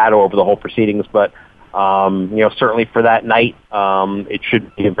dark shadow over the whole proceedings, but certainly for that night, it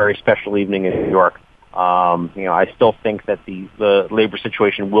should be a very special evening in New York. I still think that the labor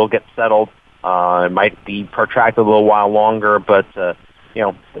situation will get settled. It might be protracted a little while longer, but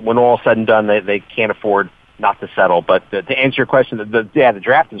when all said and done, they can't afford not to settle. But to answer your question, the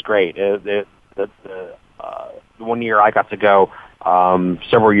draft is great. The 1 year I got to go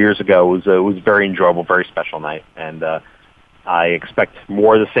several years ago was a very enjoyable, very special night, and I expect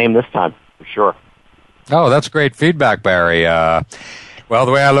more of the same this time for sure. Oh, that's great feedback, Barry. Well,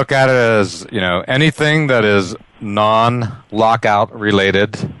 the way I look at it is, anything that is non-lockout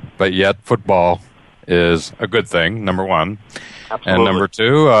related, but yet football is a good thing, number one. Absolutely. And number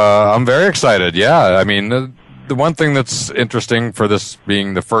two, I'm very excited. Yeah, I mean, the one thing that's interesting for this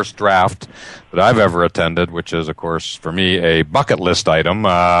being the first draft that I've ever attended, which is, of course, for me, a bucket list item,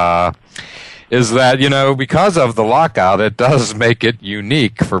 is that, because of the lockout, it does make it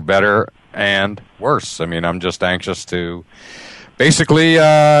unique for better and worse. I mean, I'm just anxious to basically,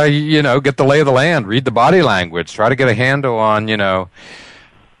 get the lay of the land, read the body language, try to get a handle on,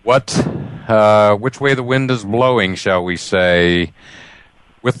 which way the wind is blowing, shall we say,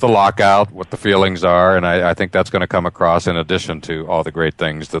 with the lockout, what the feelings are, and I think that's going to come across in addition to all the great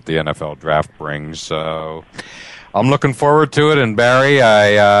things that the NFL draft brings. So I'm looking forward to it, and Barry,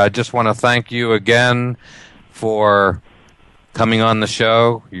 I just want to thank you again for coming on the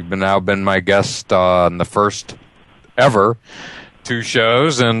show. You've now been my guest on the first ever 2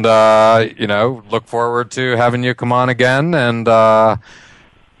 shows, and look forward to having you come on again, and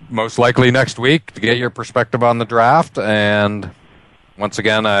most likely next week to get your perspective on the draft. And once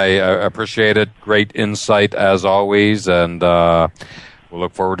again, I appreciate it. Great insight as always, and we'll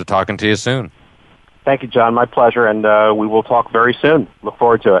look forward to talking to you soon. Thank you, John. My pleasure, and we will talk very soon. Look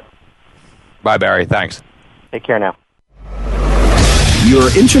forward to it. Bye, Barry. Thanks. Take care now.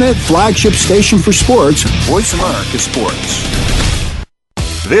 Your internet flagship station for sports, Voice America Sports.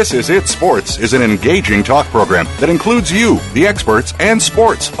 This Is It Sports is an engaging talk program that includes you, the experts, and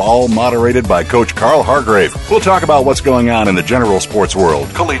sports, all moderated by Coach Carl Hargrave. We'll talk about what's going on in the general sports world,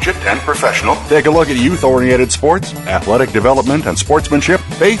 collegiate and professional. Take a look at youth-oriented sports, athletic development and sportsmanship,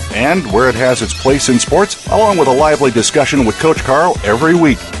 faith, and where it has its place in sports, along with a lively discussion with Coach Carl every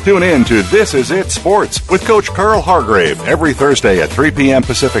week. Tune in to This Is It Sports with Coach Carl Hargrave every Thursday at 3 p.m.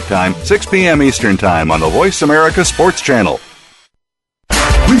 Pacific Time, 6 p.m. Eastern Time on the Voice America Sports Channel.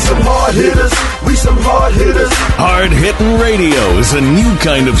 We some hard hitters. We some hard hitters. Hard Hittin' Radio is a new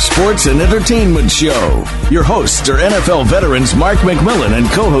kind of sports and entertainment show. Your hosts are NFL veterans Mark McMillan and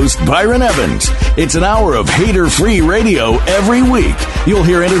co-host Byron Evans. It's an hour of hater-free radio every week. You'll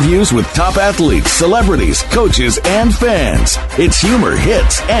hear interviews with top athletes, celebrities, coaches, and fans. It's humor,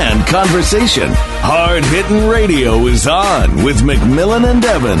 hits, and conversation. Hard Hittin' Radio is on with McMillan and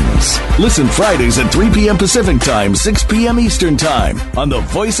Evans. Listen Fridays at 3 p.m. Pacific Time, 6 p.m. Eastern Time on the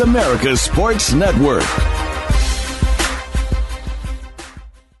Voice America Sports Network.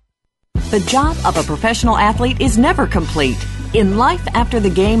 The job of a professional athlete is never complete. In Life After the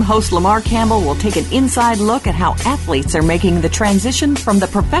Game, host Lamar Campbell will take an inside look at how athletes are making the transition from the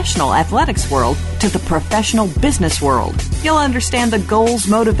professional athletics world to the professional business world. You'll understand the goals,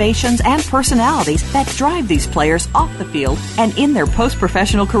 motivations, and personalities that drive these players off the field and in their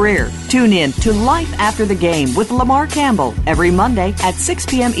post-professional career. Tune in to Life After the Game with Lamar Campbell every Monday at 6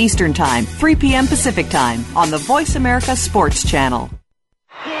 p.m. Eastern Time, 3 p.m. Pacific Time on the Voice America Sports Channel.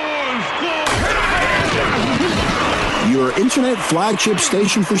 Your internet flagship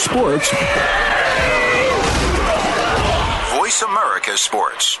station for sports. Voice America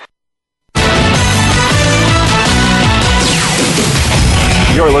Sports.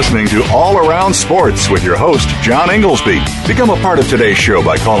 You're listening to All Around Sports with your host, John Ingoldsby. Become a part of today's show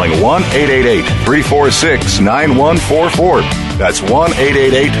by calling 1-888-346-9144. That's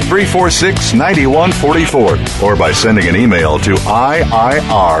 1-888-346-9144. Or by sending an email to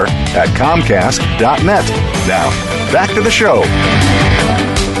iir@comcast.net. Now, back to the show.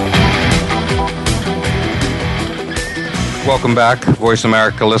 Welcome back, Voice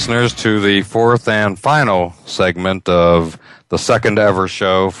America listeners, to the fourth and final segment of the second ever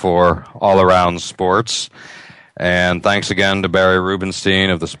show for All Around Sports. And thanks again to Barry Rubenstein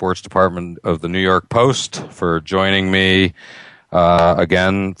of the Sports Department of the New York Post for joining me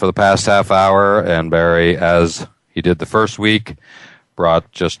again for the past half hour. And Barry, as he did the first week,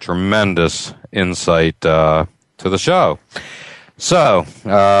 brought just tremendous insight to the show. So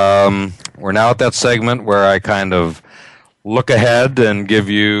we're now at that segment where I kind of look ahead and give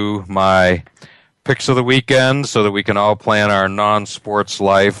you my picks of the weekend so that we can all plan our non-sports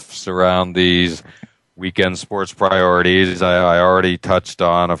lives around these weekend sports priorities. I already touched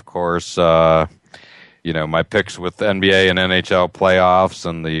on, of course, my picks with NBA and NHL playoffs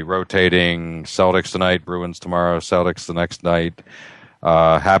and the rotating Celtics tonight, Bruins tomorrow, Celtics the next night,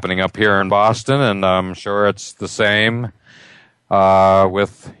 happening up here in Boston, and I'm sure it's the same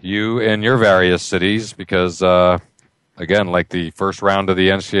with you in your various cities because again, like the first round of the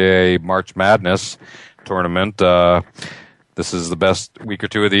NCAA March Madness tournament, this is the best week or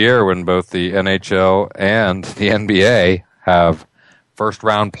two of the year when both the NHL and the NBA have first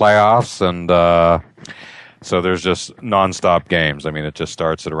round playoffs, and so there's just nonstop games. I mean, it just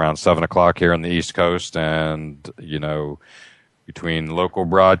starts at around 7 o'clock here on the East Coast, and, between local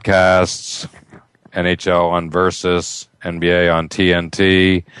broadcasts, NHL on Versus, NBA on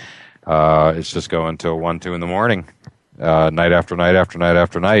TNT, it's just going till 1, 2 in the morning. Night after night after night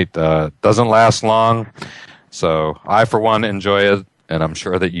after night. Doesn't last long, so I, for one, enjoy it, and I'm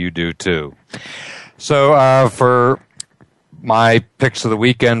sure that you do too. So for my picks of the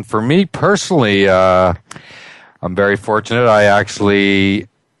weekend, for me personally, I'm very fortunate. I actually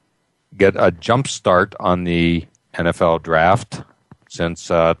get a jump start on the NFL draft since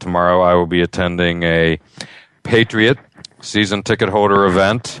tomorrow I will be attending a Patriot season ticket holder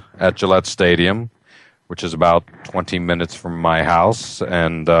event at Gillette Stadium, which is about 20 minutes from my house,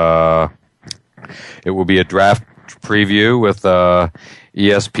 and it will be a draft preview with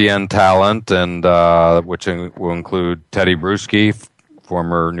ESPN talent, and which will include Teddy Bruschi,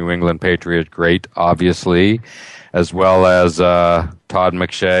 former New England Patriot great, obviously, as well as Todd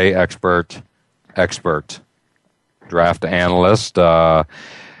McShay, expert draft analyst,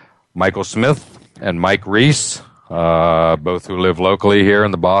 Michael Smith and Mike Reese, both who live locally here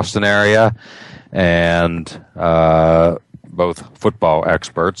in the Boston area, and both football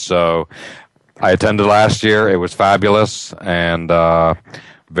experts. So I attended last year. It was fabulous, and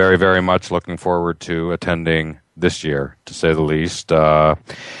very, very much looking forward to attending this year, to say the least. And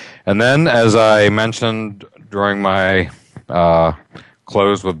then, as I mentioned during my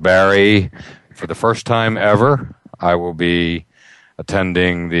close with Barry, for the first time ever, I will be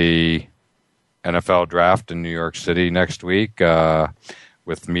attending the NFL draft in New York City next week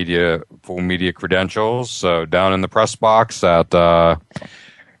with full media credentials. So down in the press box at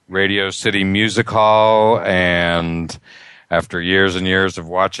Radio City Music Hall, and after years and years of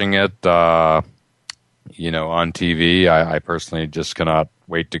watching it, on TV, I personally just cannot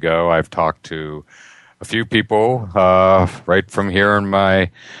wait to go. I've talked to a few people right from here in my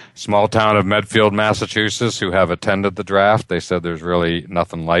small town of Medfield, Massachusetts, who have attended the draft. They said there's really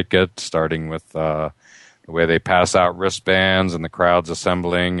nothing like it, starting with the way they pass out wristbands and the crowds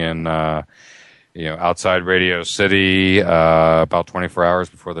assembling in outside Radio City about 24 hours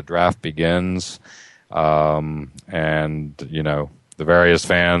before the draft begins. The various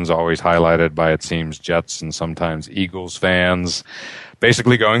fans, always highlighted by, it seems, Jets and sometimes Eagles fans,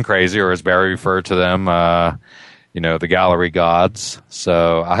 basically going crazy, or as Barry referred to them, the gallery gods.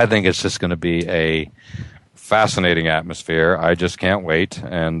 So I think it's just going to be a fascinating atmosphere. I just can't wait.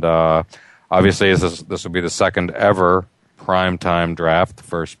 And obviously, this will be the second ever primetime draft, the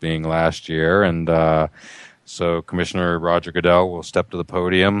first being last year. And so Commissioner Roger Goodell will step to the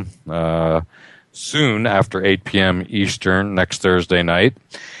podium soon after 8 p.m. Eastern next Thursday night.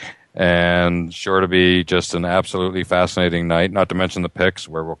 And sure to be just an absolutely fascinating night, not to mention the picks.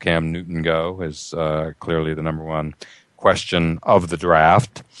 Where will Cam Newton go is clearly the number one question of the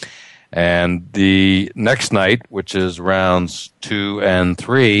draft. And the next night, which is rounds 2 and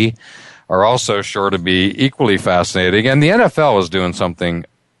 3, are also sure to be equally fascinating. And the NFL is doing something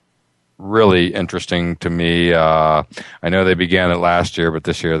really interesting to me. I know they began it last year, but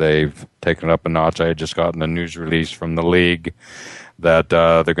this year they've taken it up a notch. I had just gotten a news release from the league that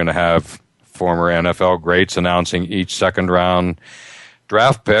they're going to have former NFL greats announcing each second-round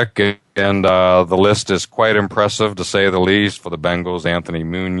draft pick, and the list is quite impressive, to say the least. For the Bengals, Anthony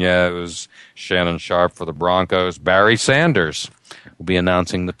Munoz, Shannon Sharp for the Broncos, Barry Sanders will be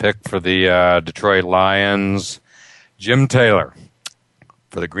announcing the pick for the Detroit Lions, Jim Taylor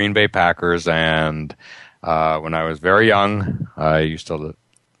for the Green Bay Packers. And when I was very young, I used to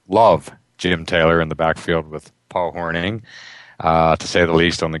love Jim Taylor in the backfield with Paul Hornung, to say the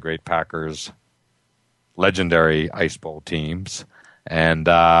least, on the great Packers legendary Ice Bowl teams. And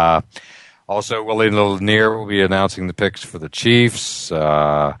also Willie Lanier will be announcing the picks for the Chiefs,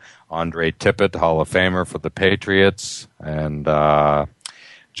 Andre Tippett, Hall of Famer for the Patriots, and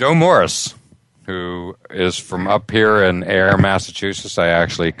Joe Morris, who is from up here in Ayer, Massachusetts. I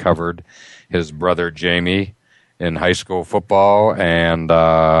actually covered his brother Jamie in high school football, and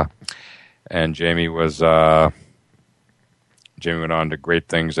Jamie went on to great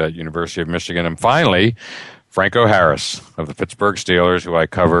things at University of Michigan. And finally, Franco Harris of the Pittsburgh Steelers, who I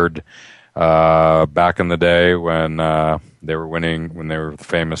covered back in the day when they were winning, when they were the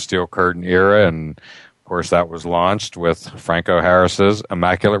famous Steel Curtain era. And, of course, that was launched with Franco Harris's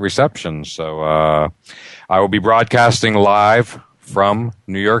Immaculate Reception. So I will be broadcasting live from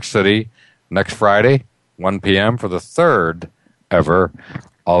New York City next Friday, 1 p.m. for the third ever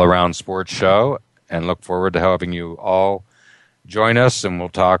all-around sports show, and look forward to having you all join us, and we'll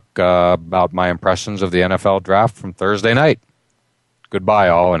talk about my impressions of the NFL draft from Thursday night. Goodbye,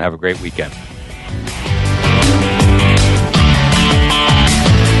 all, and have a great weekend.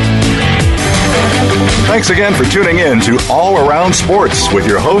 Thanks again for tuning in to All Around Sports with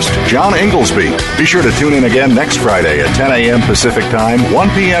your host, John Ingoldsby. Be sure to tune in again next Friday at 10 a.m. Pacific Time, 1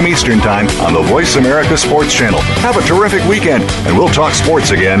 p.m. Eastern Time on the Voice America Sports Channel. Have a terrific weekend, and we'll talk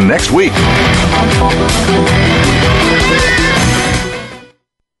sports again next week.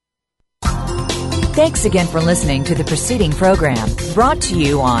 Thanks again for listening to the preceding program, brought to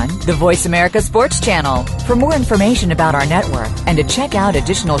you on the Voice America Sports Channel. For more information about our network and to check out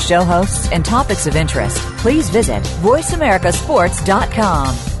additional show hosts and topics of interest, please visit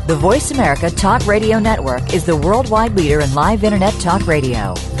voiceamericasports.com. The Voice America Talk Radio Network is the worldwide leader in live Internet talk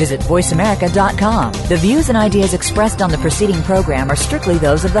radio. Visit voiceamerica.com. The views and ideas expressed on the preceding program are strictly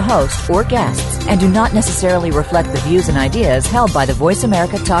those of the host or guests and do not necessarily reflect the views and ideas held by the Voice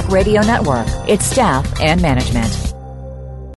America Talk Radio Network, its staff, and management.